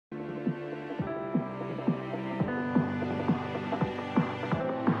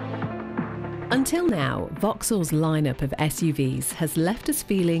Until now, Vauxhall's lineup of SUVs has left us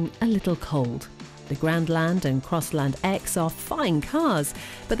feeling a little cold. The Grandland and Crossland X are fine cars,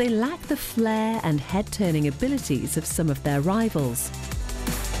 but they lack the flair and head-turning abilities of some of their rivals.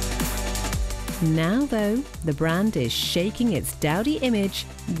 Now though, the brand is shaking its dowdy image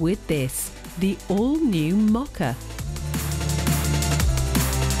with this, the all-new Mokka.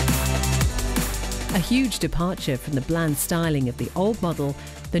 A huge departure from the bland styling of the old model,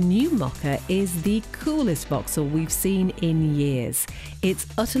 the new Mokka is the coolest Vauxhall we've seen in years. It's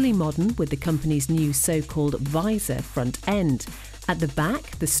utterly modern with the company's new so-called visor front end. At the back,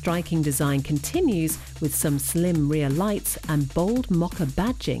 the striking design continues with some slim rear lights and bold Mokka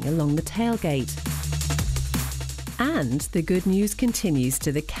badging along the tailgate. And the good news continues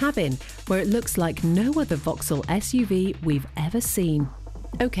to the cabin, where it looks like no other Vauxhall SUV we've ever seen.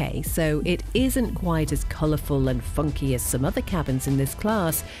 Okay, so it isn't quite as colourful and funky as some other cabins in this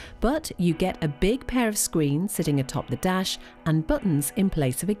class, but you get a big pair of screens sitting atop the dash and buttons in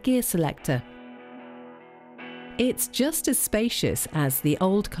place of a gear selector. It's just as spacious as the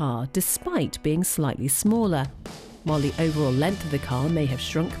old car, despite being slightly smaller. While the overall length of the car may have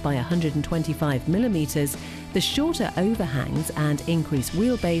shrunk by 125mm, the shorter overhangs and increased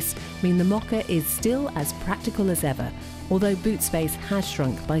wheelbase mean the Mokka is still as practical as ever, although boot space has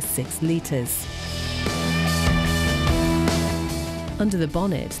shrunk by 6 litres. Under the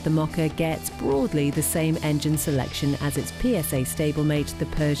bonnet, the Mokka gets broadly the same engine selection as its PSA stablemate, the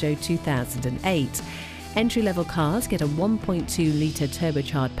Peugeot 2008. Entry-level cars get a 1.2-litre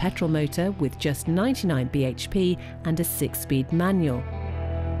turbocharged petrol motor with just 99 bhp and a 6-speed manual.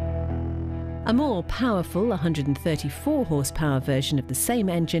 A more powerful 134 horsepower version of the same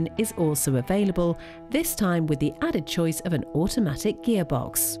engine is also available, this time with the added choice of an automatic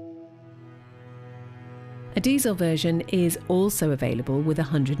gearbox. A diesel version is also available with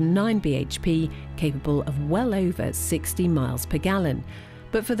 109 bhp, capable of well over 60 miles per gallon.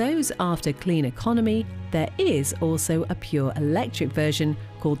 But for those after clean economy, there is also a pure electric version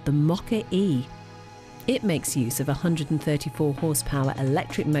called the Mokka E. It makes use of a 134 horsepower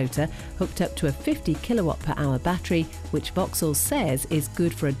electric motor hooked up to a 50 kilowatt per hour battery, which Vauxhall says is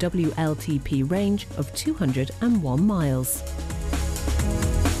good for a WLTP range of 201 miles.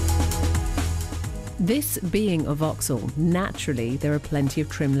 This being a Vauxhall, naturally there are plenty of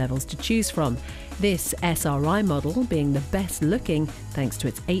trim levels to choose from. This SRI model being the best looking thanks to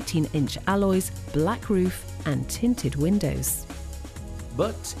its 18-inch alloys, black roof and tinted windows.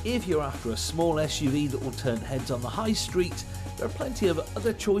 But if you're after a small SUV that will turn heads on the high street, there are plenty of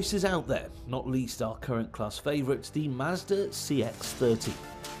other choices out there, not least our current class favourite, the Mazda CX-30.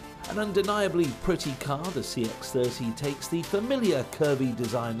 An undeniably pretty car, the CX-30 takes the familiar curvy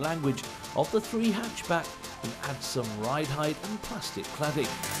design language of the 3 hatchback and adds some ride height and plastic cladding.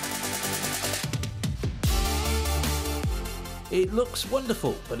 It looks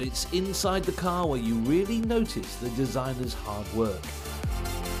wonderful, but it's inside the car where you really notice the designer's hard work.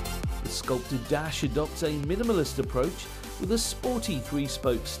 The sculpted dash adopts a minimalist approach with a sporty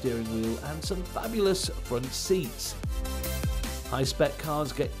 3-spoke steering wheel and some fabulous front seats. High-spec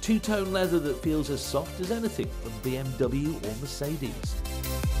cars get two-tone leather that feels as soft as anything from BMW or Mercedes.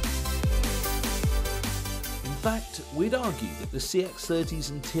 In fact, we'd argue that the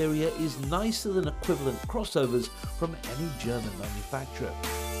CX-30's interior is nicer than equivalent crossovers from any German manufacturer.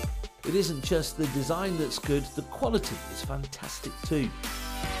 It isn't just the design that's good, the quality is fantastic too.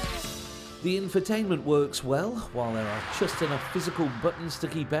 The infotainment works well, while there are just enough physical buttons to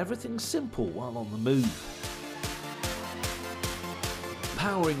keep everything simple while on the move.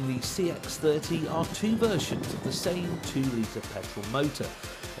 Powering the CX-30 are 2 versions of the same 2-litre petrol motor,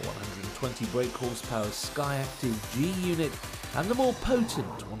 a 120 brake horsepower Skyactiv G unit and the more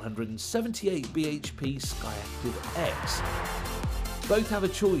potent 178 bhp Skyactiv X. Both have a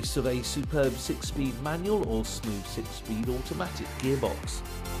choice of a superb 6-speed manual or smooth 6-speed automatic gearbox.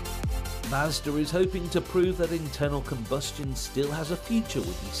 Mazda is hoping to prove that internal combustion still has a future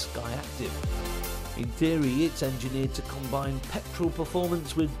with the Skyactiv. In theory, it's engineered to combine petrol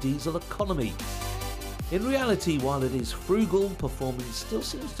performance with diesel economy. In reality, while it is frugal, performance still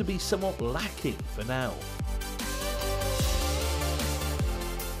seems to be somewhat lacking for now.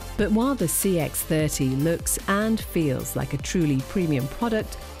 But while the CX-30 looks and feels like a truly premium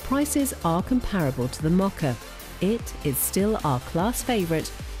product, prices are comparable to the Mokka. It is still our class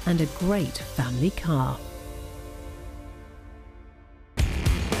favourite and a great family car.